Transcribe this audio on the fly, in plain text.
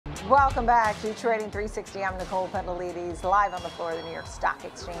Welcome back to Trading 360. I'm Nicole Pendelides, live on the floor of the New York Stock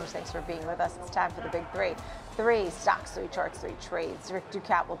Exchange. Thanks for being with us. It's time for the big three. 3 stocks, 3 charts, 3 trades. Rick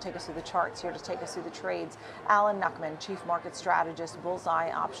Ducat will take us through the charts, here to take us through the trades. Alan Knuckman, Chief Market Strategist,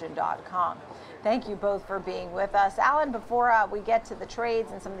 BullseyeOption.com. Thank you both for being with us. Alan, before we get to the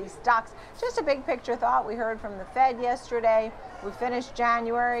trades and some of these stocks, just a big picture thought. We heard from the Fed yesterday. We finished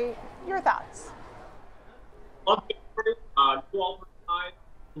January. Your thoughts?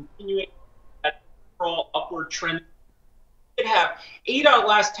 Continuing that overall upward trend. We have 8 out of the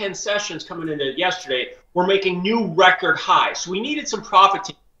last 10 sessions coming into yesterday. We're making new record highs. So we needed some profit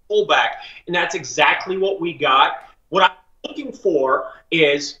to pull back, and that's exactly what we got. What I'm looking for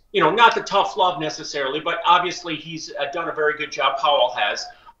is, not the tough love necessarily, but obviously he's done a very good job, Powell has,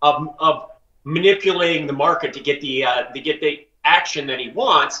 of manipulating the market to get the action that he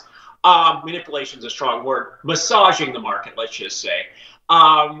wants. Manipulation is a strong word. Massaging the market, let's just say.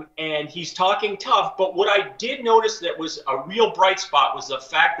 And he's talking tough, but what I did notice that was a real bright spot was the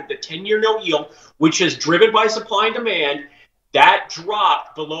fact that the 10-year note yield, which is driven by supply and demand, that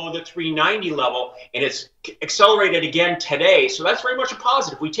dropped below the 390 level, and it's accelerated again today. So that's very much a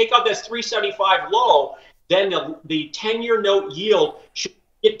positive. If we take out this 375 low, then the 10-year note yield should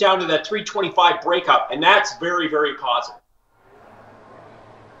get down to that 325 breakout, and that's very, very positive.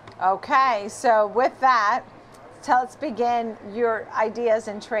 Okay, so with that, let's begin your ideas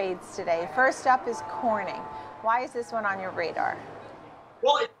and trades today. First up is Corning. Why is this one on your radar?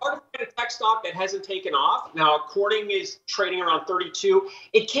 Well, it's hard to find a tech stock that hasn't taken off. Now, Corning is trading around 32.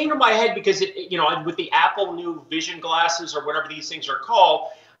 It came to my head because, with the Apple new vision glasses or whatever these things are called,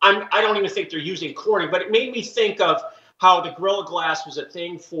 I don't even think they're using Corning, but it made me think of how the Gorilla Glass was a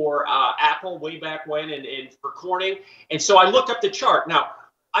thing for Apple way back when and for Corning. And so I looked up the chart. Now,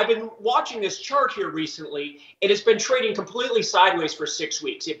 I've been watching this chart here recently. It has been trading completely sideways for 6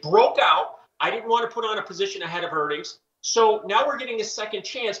 weeks. It broke out. I didn't want to put on a position ahead of earnings. So now we're getting a second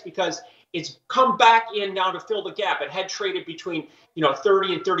chance because it's come back in now to fill the gap. It had traded between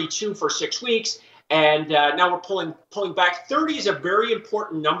 30 and 32 for 6 weeks. And now we're pulling back. 30 is a very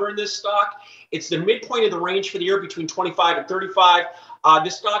important number in this stock. It's the midpoint of the range for the year between 25 and 35.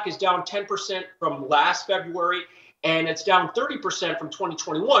 This stock is down 10% from last February. And it's down 30% from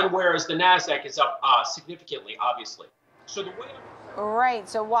 2021, whereas the NASDAQ is up significantly, obviously. So the way right.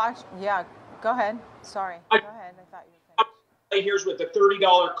 So watch. Yeah. Go ahead. Sorry. Go ahead. I thought you were finished. Here's with the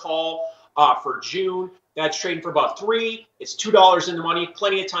 $30 call for June. That's trading for about $3. It's $2 in the money.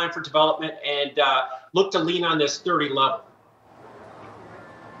 Plenty of time for development, and look to lean on this 30 level.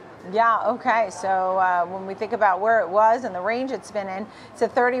 Yeah, okay. So when we think about where it was and the range it's been in, it's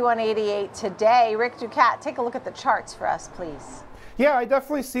at 31.88 today. Rick Ducat, take a look at the charts for us, please. Yeah, I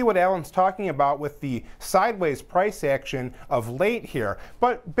definitely see what Alan's talking about with the sideways price action of late here.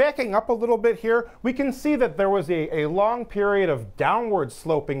 But backing up a little bit here, we can see that there was a long period of downward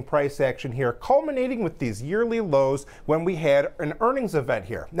sloping price action here, culminating with these yearly lows when we had an earnings event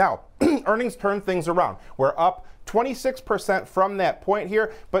here. Now, earnings turned things around. We're up 26% from that point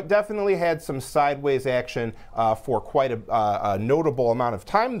here, but definitely had some sideways action for quite a notable amount of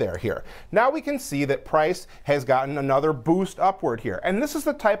time here. Now we can see that price has gotten another boost upward here. And this is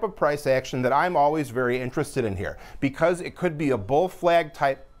the type of price action that I'm always very interested in here, because it could be a bull flag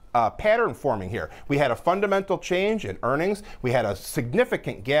type pattern forming here. We had a fundamental change in earnings. We had a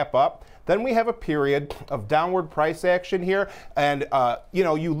significant gap up. Then we have a period of downward price action here, and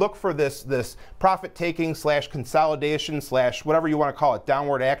you look for this profit taking / consolidation / whatever you want to call it,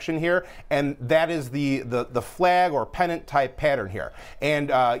 downward action here, and that is the flag or pennant type pattern here. And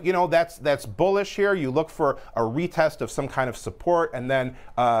that's bullish here. You look for a retest of some kind of support, and then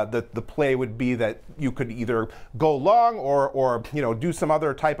the play would be that you could either go long or do some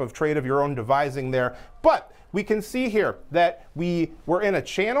other type of trade of your own devising there. But we can see here that we were in a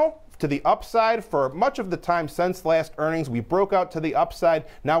channel to the upside for much of the time since last earnings. We broke out to the upside.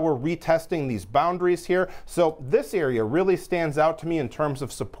 Now we're retesting these boundaries here. So this area really stands out to me in terms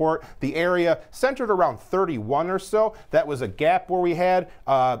of support. The area centered around 31 or so. That was a gap where we had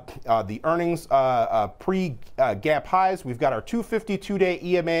the earnings pre-gap highs. We've got our 252-day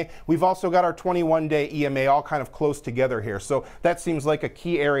EMA. We've also got our 21-day EMA all kind of close together here. So that seems like a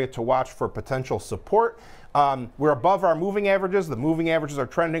key area to watch for potential support. We're above our moving averages. The moving averages are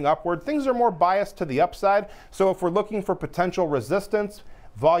trending upward. Things are more biased to the upside. So if we're looking for potential resistance,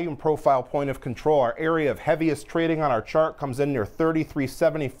 volume profile point of control, our area of heaviest trading on our chart comes in near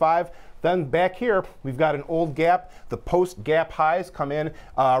 33.75. Then back here, we've got an old gap. The post-gap highs come in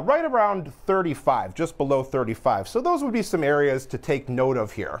right around 35, just below 35. So those would be some areas to take note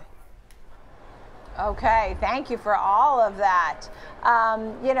of here. Okay, thank you for all of that.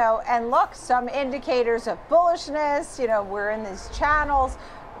 You know, and look, some indicators of bullishness, you know, we're in these channels.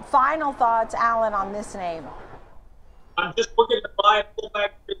 Final thoughts, Alan, on this name. I'm just looking to buy a pullback.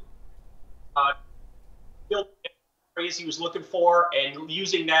 Phrase he was looking for and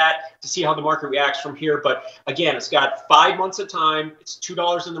using that to see how the market reacts from here. But again, it's got 5 months of time. It's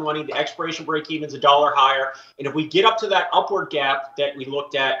 $2 in the money. The expiration break even is $1 higher. And if we get up to that upward gap that we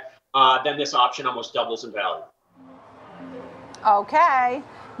looked at, then this option almost doubles in value. Okay.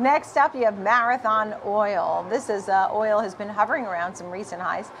 Next up, you have Marathon Oil. This is oil has been hovering around some recent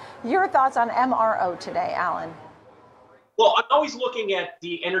highs. Your thoughts on MRO today, Alan? Well, I'm always looking at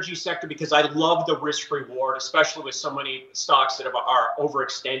the energy sector because I love the risk reward, especially with so many stocks that are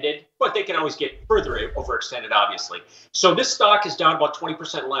overextended, but they can always get further overextended, obviously. So this stock is down about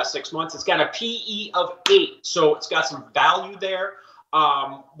 20% in the last 6 months. It's got a PE of 8, so it's got some value there.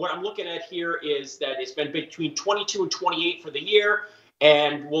 What I'm looking at here is that it's been between 22 and 28 for the year,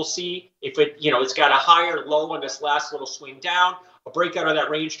 and we'll see if it, you know, it's got a higher low on this last little swing down. A breakout of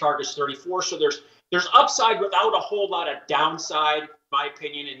that range target is 34, so there's upside without a whole lot of downside, in my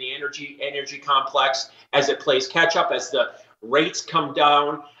opinion, in the energy complex as it plays catch up, as the rates come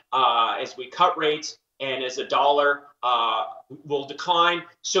down, as we cut rates, and as the dollar will decline.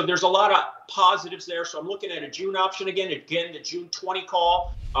 So there's a lot of positives there. So I'm looking at a June option again, the June 20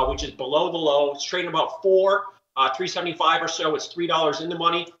 call, which is below the low. It's trading about 375 or so. It's $3 in the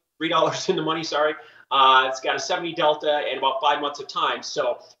money, sorry. It's got a 70 delta and about 5 months of time.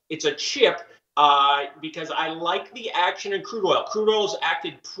 So it's a chip. Because I like the action in crude oil. Crude oil's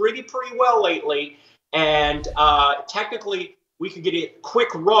acted pretty well lately, and technically we could get a quick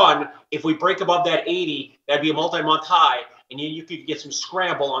run if we break above that 80. That'd be a multi-month high, and you could get some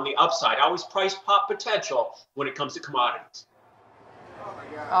scramble on the upside. I always price pop potential when it comes to commodities.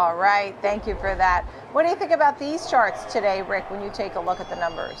 All right, thank you for that. What do you think about these charts today, Rick, when you take a look at the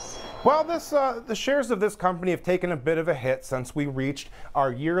numbers? Well, the shares of this company have taken a bit of a hit since we reached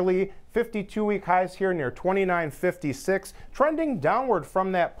our yearly 52-week highs here near 29.56, trending downward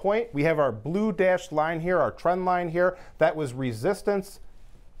from that point. We have our blue dashed line here, our trend line here. That was resistance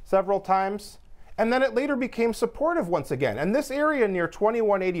several times. And then it later became supportive once again. And this area near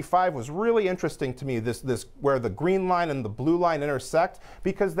 2185 was really interesting to me, this where the green line and the blue line intersect,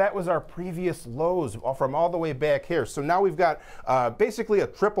 because that was our previous lows from all the way back here. So now we've got basically a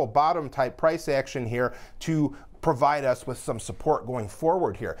triple bottom type price action here to provide us with some support going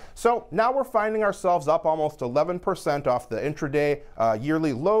forward here. So now we're finding ourselves up almost 11% off the intraday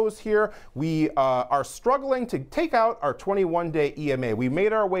yearly lows here. We are struggling to take out our 21-day EMA. We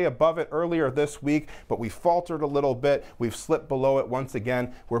made our way above it earlier this week, but we faltered a little bit. We've slipped below it once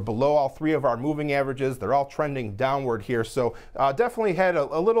again. We're below all 3 of our moving averages. They're all trending downward here. So definitely had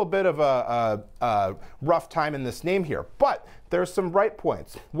a little bit of a rough time in this name here. But there's some bright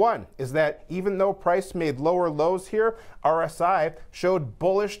points. One is that even though price made lower lows here, RSI showed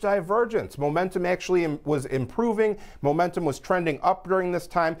bullish divergence. Momentum actually was improving. Momentum was trending up during this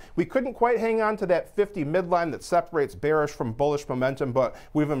time. We couldn't quite hang on to that 50 midline that separates bearish from bullish momentum, but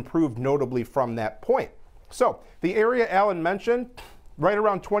we've improved notably from that point. So the area Alan mentioned, right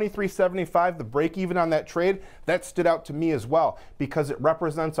around 23.75, the break even on that trade, that stood out to me as well because it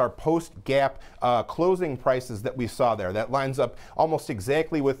represents our post-gap closing prices that we saw there. That lines up almost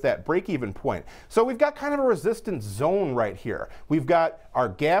exactly with that break even point. So we've got kind of a resistance zone right here. We've got our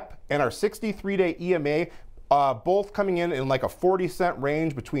gap and our 63-day EMA both coming in like a 40-cent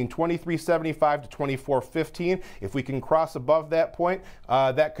range between 23.75 to 24.15. If we can cross above that point,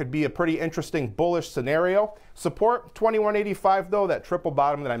 that could be a pretty interesting bullish scenario. Support 21.85 though, that triple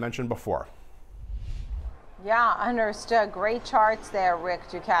bottom that I mentioned before. Yeah, understood. Great charts there, Rick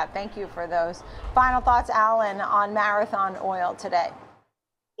Ducat. Thank you for those. Final thoughts, Alan, on Marathon Oil today.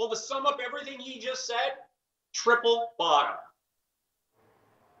 Well, to sum up everything he just said, triple bottom.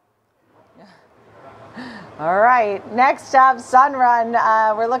 All right, next up,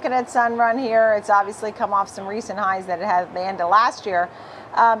 Sunrun. We're looking at Sunrun here. It's obviously come off some recent highs that it had at the end of last year.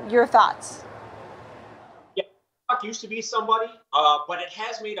 Your thoughts? Yeah, stock used to be somebody, but it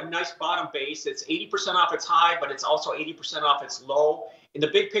has made a nice bottom base. It's 80% off its high, but it's also 80% off its low. In the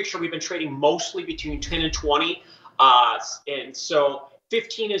big picture, we've been trading mostly between 10 and 20. And so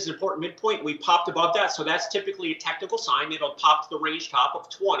 15 is an important midpoint. We popped above that, so that's typically a technical sign. It'll pop to the range top of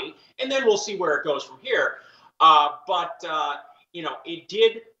 20, and then we'll see where it goes from here. You know, it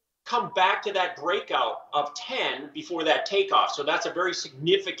did come back to that breakout of 10 before that takeoff. So that's a very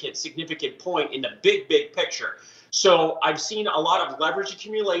significant point in the big picture. So I've seen a lot of leverage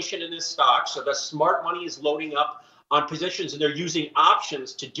accumulation in this stock. So the smart money is loading up on positions, and they're using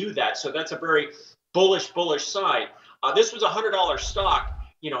options to do that. So that's a very bullish side. This was a $100 stock,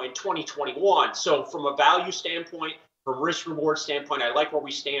 in 2021. So from a value standpoint, from risk reward standpoint, I like where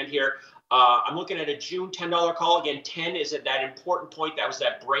we stand here. I'm looking at a June $10 call. Again, 10 is at that important point. That was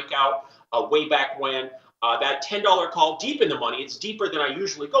that breakout way back when. That $10 call, deep in the money. It's deeper than I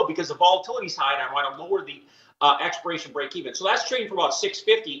usually go because the volatility is high and I want to lower the expiration break even. So that's trading for about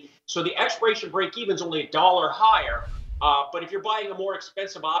 650. So the expiration break even is only $1 higher. But if you're buying a more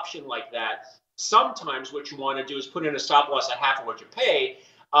expensive option like that, sometimes what you want to do is put in a stop loss at half of what you pay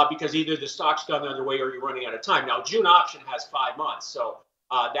because either the stock's gone the other way or you're running out of time. Now, June option has 5 months. So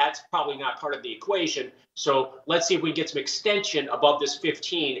that's probably not part of the equation. So let's see if we can get some extension above this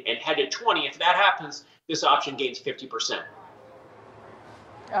 15 and head to 20. If that happens, this option gains 50%.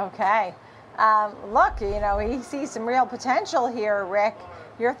 Okay. Look, he sees some real potential here, Rick.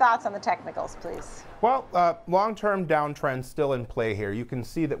 Your thoughts on the technicals, please. Well, long-term downtrend still in play here. You can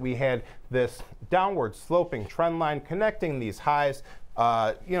see that we had this downward sloping trend line connecting these highs,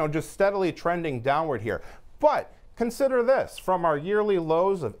 just steadily trending downward here. But consider this, from our yearly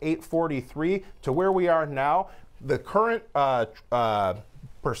lows of 843 to where we are now, the current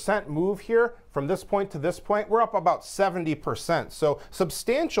percent move here from this point to this point, we're up about 70%. So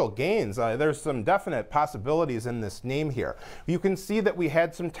substantial gains. There's some definite possibilities in this name here. You can see that we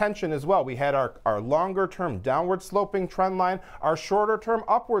had some tension as well. We had our longer term downward sloping trend line, our shorter term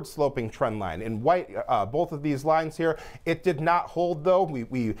upward sloping trend line. In white, both of these lines here, it did not hold though.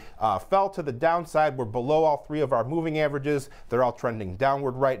 We fell to the downside. We're below all three of our moving averages. They're all trending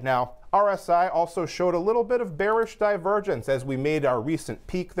downward right now. RSI also showed a little bit of bearish divergence as we made our recent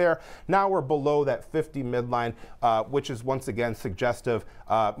peak there. Now we're below that 50 midline, which is once again suggestive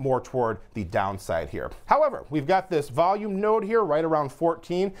more toward the downside here. However, we've got this volume node here right around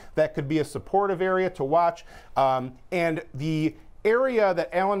 14. That could be a supportive area to watch. And the area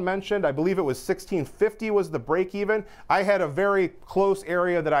that Alan mentioned, I believe it was 1650 was the break even. I had a very close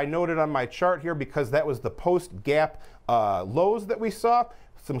area that I noted on my chart here because that was the post gap lows that we saw.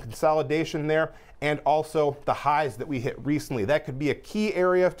 Some consolidation there, and also the highs that we hit recently. That could be a key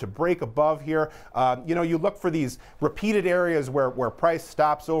area to break above here. You look for these repeated areas where price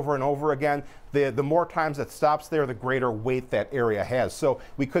stops over and over again. The more times it stops there, the greater weight that area has. So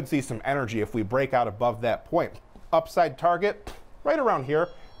we could see some energy if we break out above that point. Upside target right around here,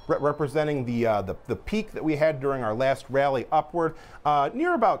 representing the peak that we had during our last rally upward,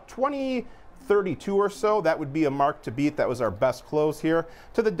 near about 2032 or so. That would be a mark to beat. That was our best close here.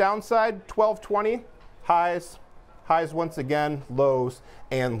 To the downside, 1220, highs once again, lows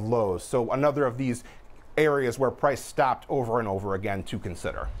and lows. So another of these areas where price stopped over and over again to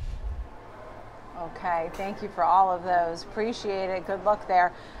consider. Okay, thank you for all of those. Appreciate it. Good luck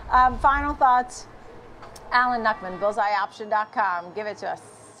there. Final thoughts. Alan Knuckman, bullseyeoption.com. Give it to us.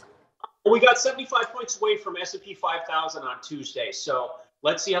 We got 75 points away from S&P 5000 on Tuesday. So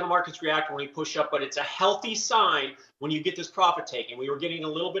let's see how the markets react when we push up, but it's a healthy sign when you get this profit taking. We were getting a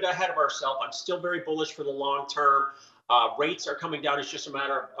little bit ahead of ourselves. I'm still very bullish for the long term. Rates are coming down. It's just a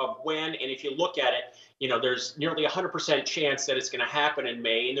matter of when. And if you look at it, there's nearly 100% chance that it's going to happen in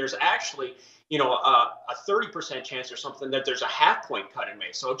May. And there's actually, a 30% chance or something that there's a half point cut in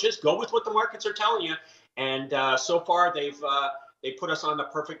May. So just go with what the markets are telling you. And so far, they put us on the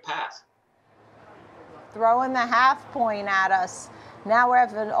perfect path. Throwing the half point at us. Now we're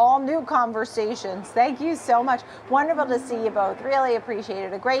having all new conversations. Thank you so much. Wonderful to see you both. Really appreciate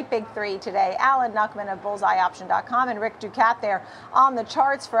it. A great big three today. Alan Knuckman of bullseyeoption.com and Rick Ducat there on the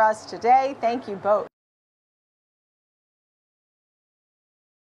charts for us today. Thank you both.